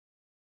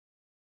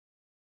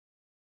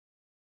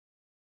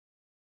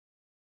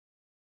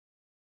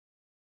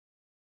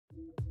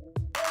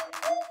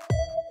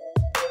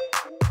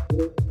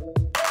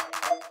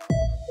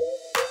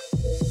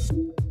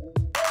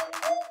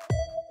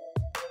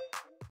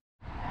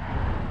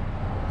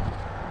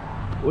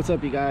What's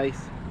up, you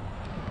guys?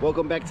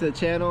 Welcome back to the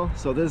channel.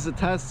 So this is a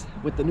test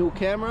with the new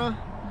camera.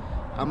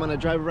 I'm gonna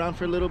drive around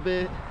for a little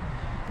bit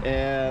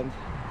and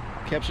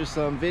capture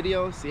some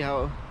video, see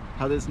how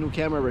this new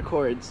camera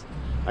records.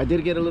 I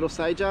did get a little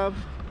side job.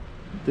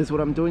 This is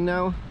what I'm doing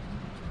now.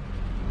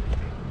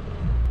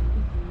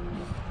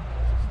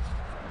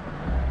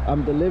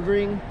 I'm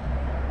delivering,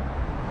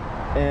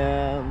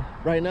 and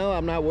right now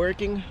I'm not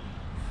working.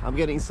 I'm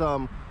getting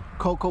some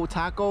coco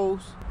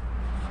tacos.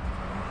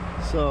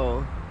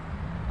 So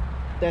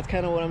that's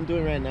kind of what I'm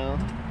doing right now,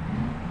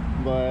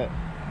 but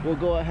we'll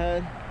go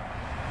ahead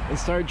and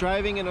start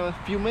driving in a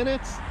few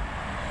minutes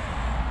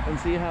and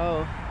see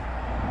how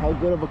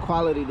good of a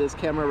quality this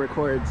camera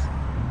records.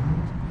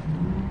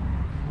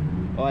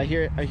 Oh, I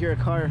hear a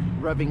car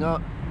revving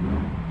up.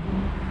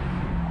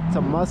 It's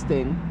a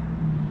Mustang.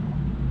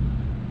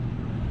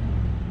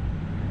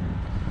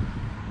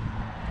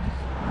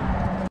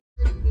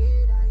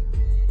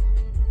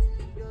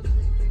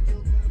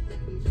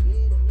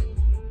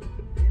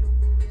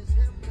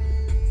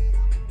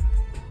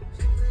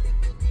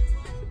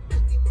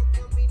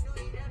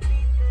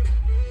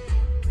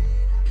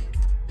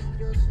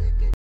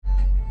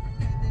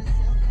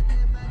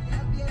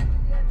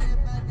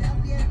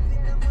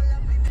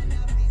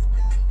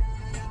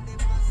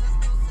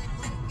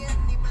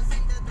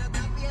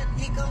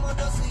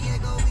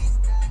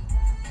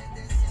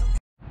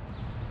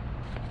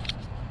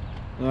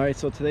 Alright,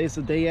 so today's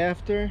the day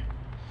after,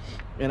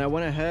 and I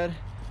went ahead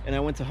and I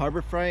went to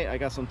Harbor Freight. I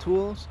got some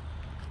tools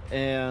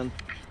and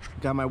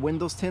got my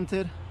windows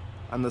tinted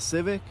on the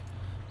Civic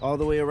all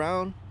the way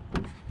around.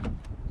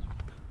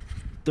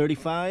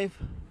 35.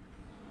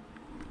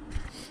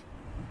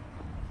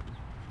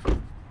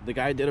 The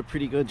guy did a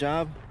pretty good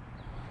job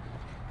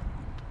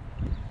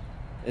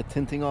at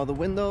tinting all the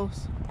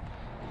windows.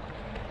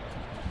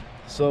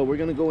 So we're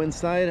gonna go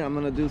inside. I'm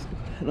gonna do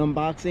an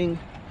unboxing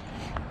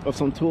of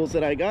some tools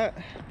that I got,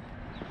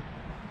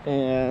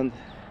 and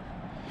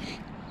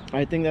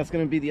I think that's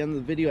gonna be the end of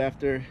the video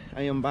after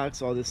I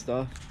unbox all this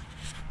stuff.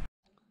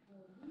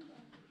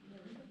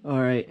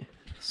 Alright,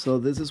 so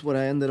this is what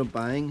I ended up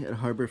buying at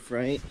Harbor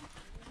Freight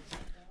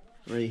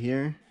right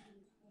here.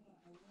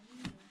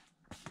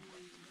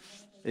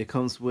 It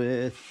comes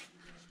with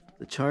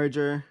the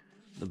charger,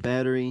 the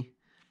battery,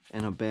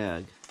 and a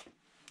bag.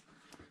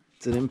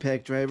 It's an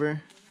impact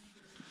driver,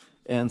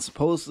 and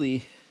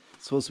supposedly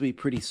it's supposed to be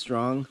pretty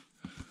strong.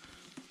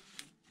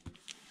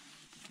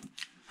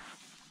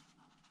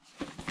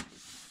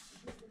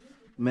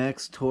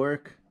 Max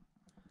torque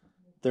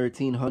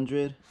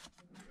 1300.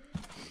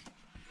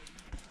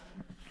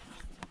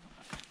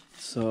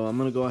 So I'm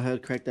gonna go ahead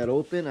and crack that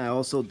open. I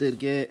also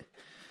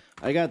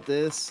I got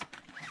this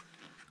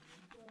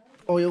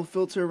oil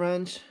filter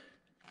wrench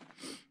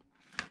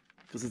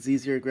because it's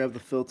easier to grab the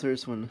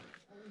filters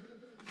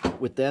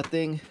with that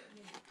thing.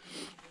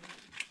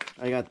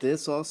 I got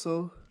this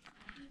also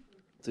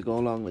to go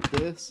along with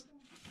this,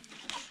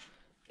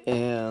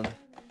 and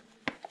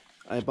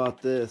I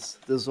bought this.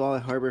 This is all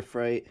at Harbor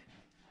Freight,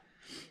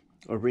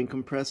 a ring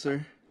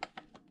compressor,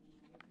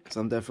 because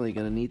I'm definitely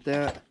gonna need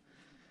that.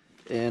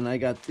 And I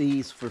got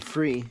these for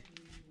free.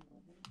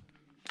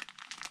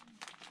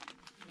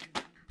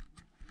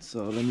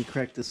 So let me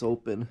crack this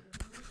open.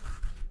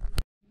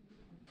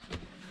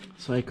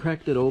 So I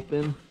cracked it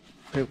open,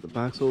 cracked the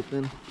box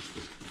open.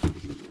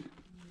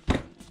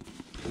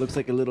 Looks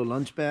like a little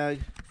lunch bag.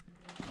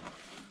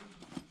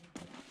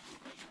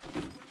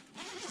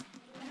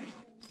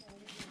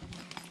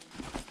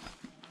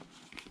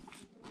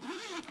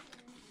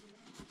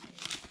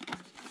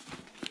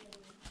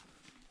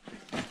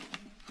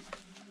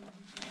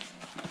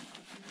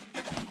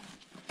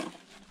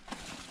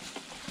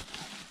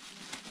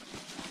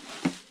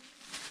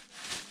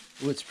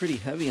 Well, it's pretty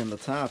heavy on the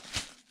top.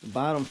 The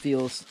bottom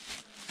feels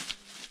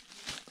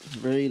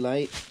very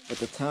light, but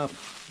the top,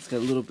 it's got a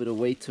little bit of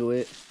weight to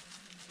it.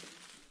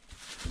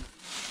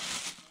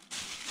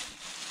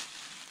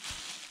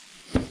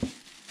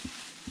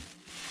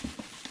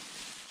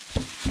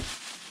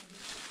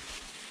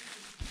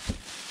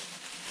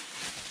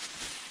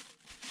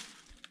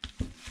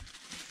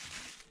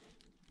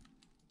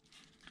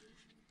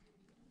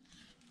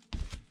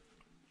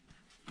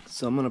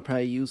 So I'm gonna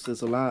probably use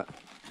this a lot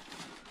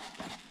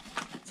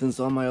since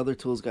all my other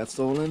tools got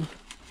stolen.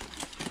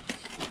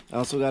 I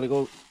also gotta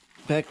go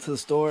back to the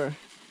store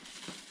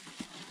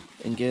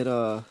and get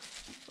a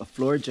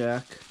floor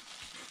jack.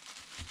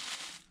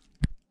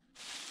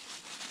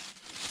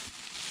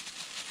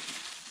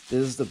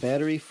 This is the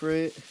battery for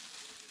it.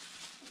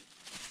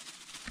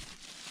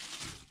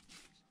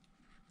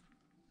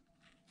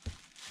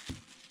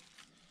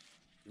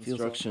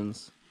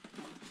 Instructions.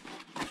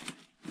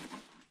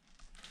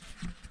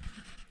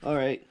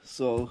 Alright,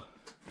 so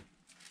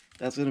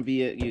that's gonna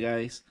be it, you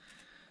guys.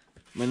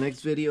 My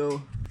next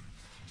video,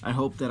 I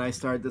hope that I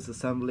start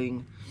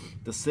disassembling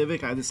the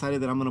Civic. I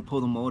decided that I'm gonna pull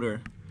the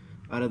motor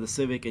out of the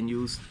Civic and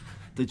use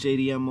the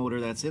JDM motor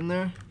that's in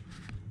there.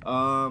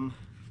 And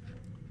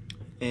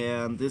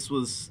this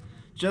was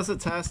just a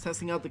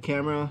testing out the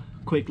camera,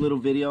 quick little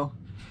video.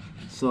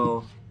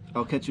 So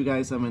I'll catch you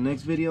guys on my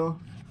next video.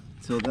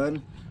 Till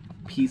then,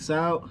 peace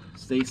out,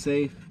 stay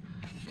safe,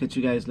 catch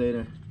you guys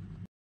later.